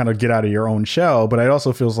you have to kind of get out of your own shell. But it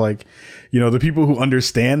also feels like, the people who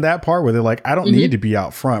understand that part where they're like, I don't need to be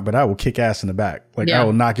out front, but I will kick ass in the back. Like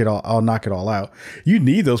I'll knock it all out. You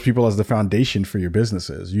need those people as the foundation for your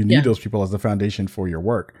businesses. You need those people as the foundation for your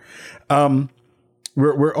work.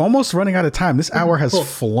 We're almost running out of time. This hour has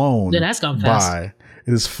flown that's gone fast. by.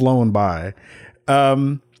 It has flown by.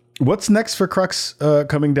 What's next for Crux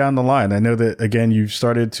coming down the line? I know that, again, you've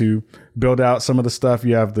started to build out some of the stuff.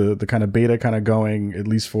 You have the kind of beta kind of going, at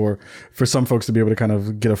least for some folks to be able to kind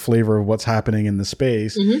of get a flavor of what's happening in the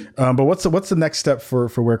space. But what's the next step for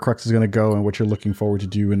where Crux is going to go and what you're looking forward to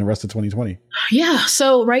do in the rest of 2020? Yeah.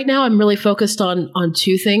 So right now I'm really focused on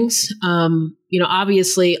two things.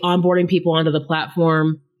 Obviously onboarding people onto the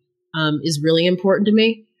platform is really important to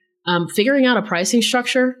me. Figuring out a pricing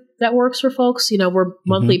structure that works for folks, where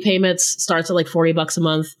monthly payments starts at like $40 a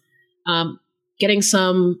month. Getting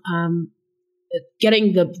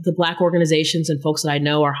the Black organizations and folks that I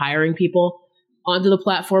know are hiring people onto the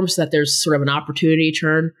platform so that there's sort of an opportunity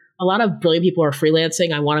churn. A lot of brilliant people are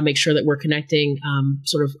freelancing. I want to make sure that we're connecting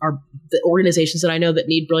the organizations that I know that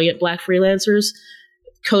need brilliant Black freelancers,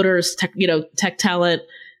 coders, tech talent,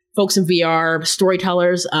 folks in VR,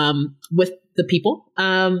 storytellers, with the people.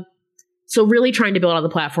 So really trying to build out the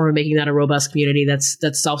platform and making that a robust community that's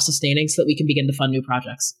self-sustaining so that we can begin to fund new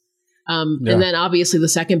projects. And then obviously the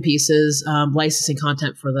second piece is licensing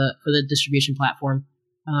content for the distribution platform,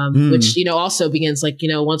 which, also begins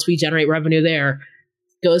once we generate revenue there,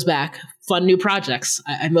 goes back, fund new projects.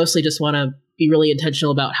 I mostly just want to be really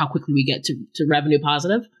intentional about how quickly we get to revenue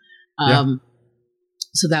positive,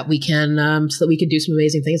 so that we can do some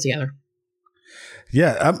amazing things together.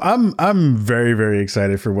 Yeah, I'm very, very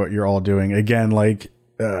excited for what you're all doing. Again,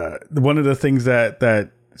 one of the things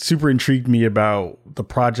that super intrigued me about the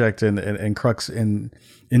project and Crux in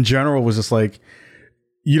general was just like,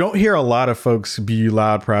 you don't hear a lot of folks be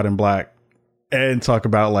loud, proud, and Black and talk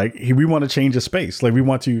about we want to change a space. Like we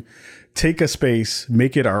want to take a space,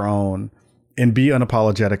 make it our own, and be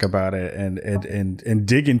unapologetic about it and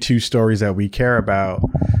dig into stories that we care about.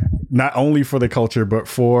 Not only for the culture, but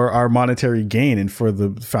for our monetary gain and for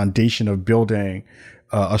the foundation of building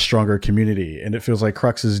a stronger community. And it feels like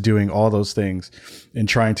Crux is doing all those things and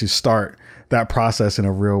trying to start that process in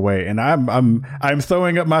a real way. And I'm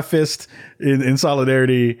throwing up my fist in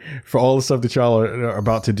solidarity for all the stuff that y'all are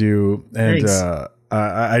about to do. And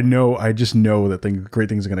I just know that great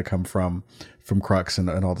things are going to come from Crux and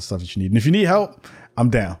all the stuff that you need. And if you need help, I'm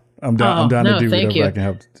down. I'm down to do whatever I can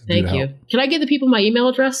help. Thank you. Can I give the people my email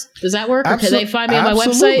address? Does that work? Or can they find me on my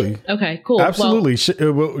website? Okay, cool. Absolutely.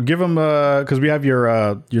 We'll give them because we have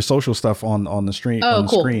your social stuff on the screen. Oh,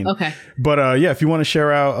 cool. Screen. Okay. But if you want to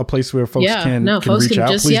share out a place where folks can reach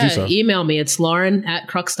out, just please do so. Email me. It's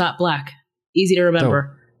Lauren@crux.black. Easy to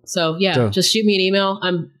remember. So just shoot me an email.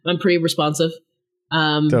 I'm pretty responsive.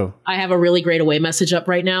 I have a really great away message up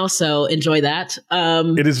right now, so enjoy that.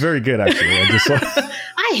 It is very good, actually.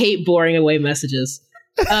 I hate boring away messages.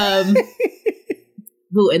 And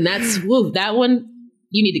that one,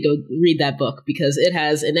 you need to go read that book because it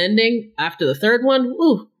has an ending after the third one.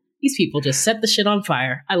 Ooh, these people just set the shit on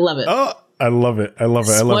fire. I love it. Oh, I love it.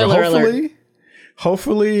 Spoiler alert.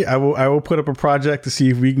 Hopefully, I will put up a project to see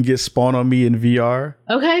if we can get Spawn on Me in VR.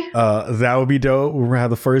 Okay. That would be dope. We're gonna have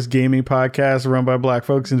the first gaming podcast run by Black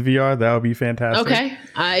folks in VR. That would be fantastic. Okay.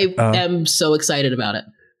 I am so excited about it.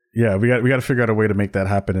 Yeah, we got to figure out a way to make that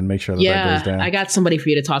happen and make sure that goes down. I got somebody for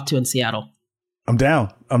you to talk to in Seattle. I'm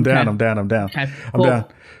down. Okay. I'm down. Okay, cool. I'm down.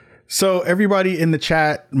 So everybody in the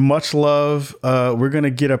chat, much love. We're going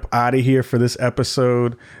to get up out of here for this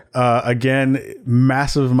episode. Again,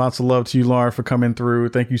 massive amounts of love to you, Lauren, for coming through.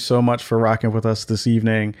 Thank you so much for rocking with us this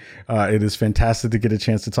evening. It is fantastic to get a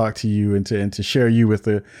chance to talk to you and to share you with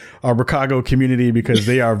our Chicago community because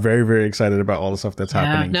they are very, very excited about all the stuff that's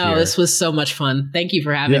happening here. This was so much fun. Thank you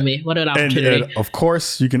for having me. What an opportunity. And of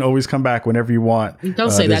course, you can always come back whenever you want.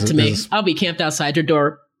 Don't say that to me. I'll be camped outside your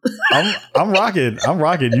door. I'm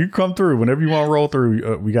rocking. You come through whenever you want to roll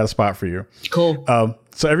through. We got a spot for you. Cool.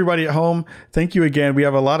 So everybody at home, thank you again. We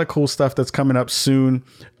have a lot of cool stuff that's coming up soon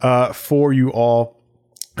for you all.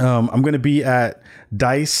 I'm going to be at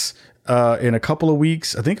DICE in a couple of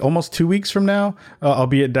weeks. I think almost 2 weeks from now, I'll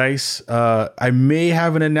be at DICE. I may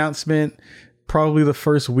have an announcement probably the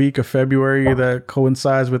first week of February that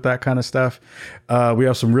coincides with that kind of stuff. We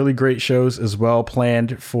have some really great shows as well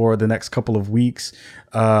planned for the next couple of weeks.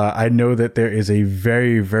 I know that there is a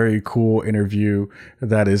very, very cool interview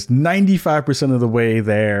that is 95% of the way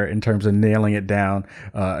there in terms of nailing it down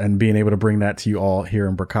and being able to bring that to you all here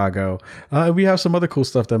in Chicago. We have some other cool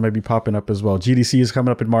stuff that may be popping up as well. GDC is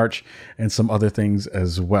coming up in March and some other things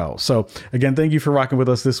as well. So again, thank you for rocking with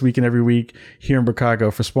us this week and every week here in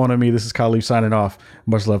Chicago. For Spawn on Me, this is Khalif signing off.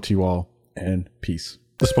 Much love to you all and peace.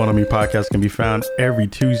 The Spawn on Me podcast can be found every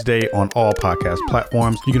Tuesday on all podcast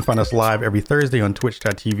platforms. You can find us live every Thursday on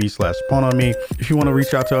twitch.tv/Spawn on Me. If you want to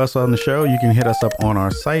reach out to us on the show, you can hit us up on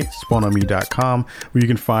our site, spawnonme.com, where you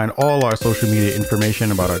can find all our social media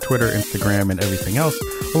information about our Twitter, Instagram, and everything else,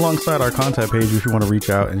 alongside our contact page if you want to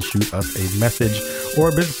reach out and shoot us a message or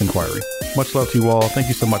a business inquiry. Much love to you all. Thank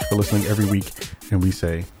you so much for listening every week, and we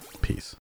say peace.